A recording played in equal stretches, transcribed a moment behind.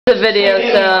The video,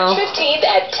 so 15th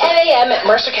at 10 a.m. at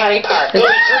Mercer County Park. There'll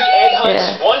be 3 egg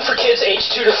hunts, one for kids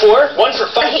aged 2 to 4, one for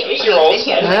 5 to 8-year-olds.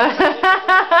 There'll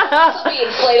be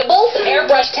inflatables,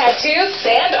 airbrush tattoos,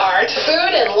 sand art,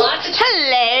 food, and lots of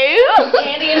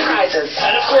candy and prizes.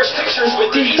 And of course, pictures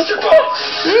with the Easter bunny.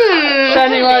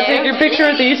 Shani, you want to take your picture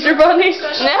with the Easter bunny?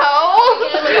 No.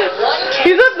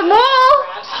 He's at the mall.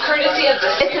 Courtesy of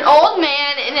the It's an old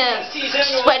man in a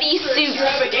sweaty suit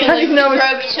How do you know it's...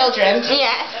 robed children.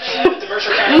 Yes.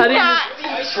 How do you... Not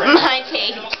my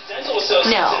taste.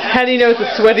 No. How do you know it's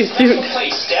a sweaty suit?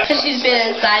 Because she's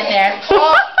been inside there.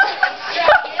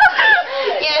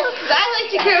 Yes, because I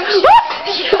like to grow.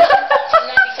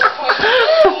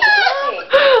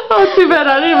 Oh, too bad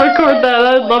I didn't record that.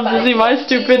 I'd love to see my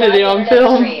stupidity on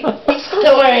film.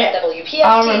 Don't worry.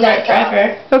 I'll remember it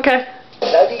forever. Okay.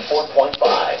 94.5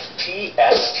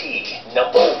 PST #1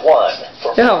 for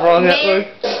You know how wrong that was.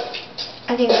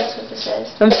 I think that's what this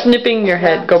is. I'm snipping your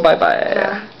head. Go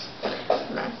bye-bye.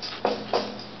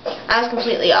 I was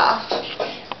completely off.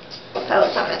 That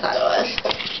was something I thought it was.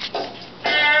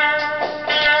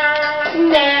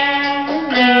 Nah.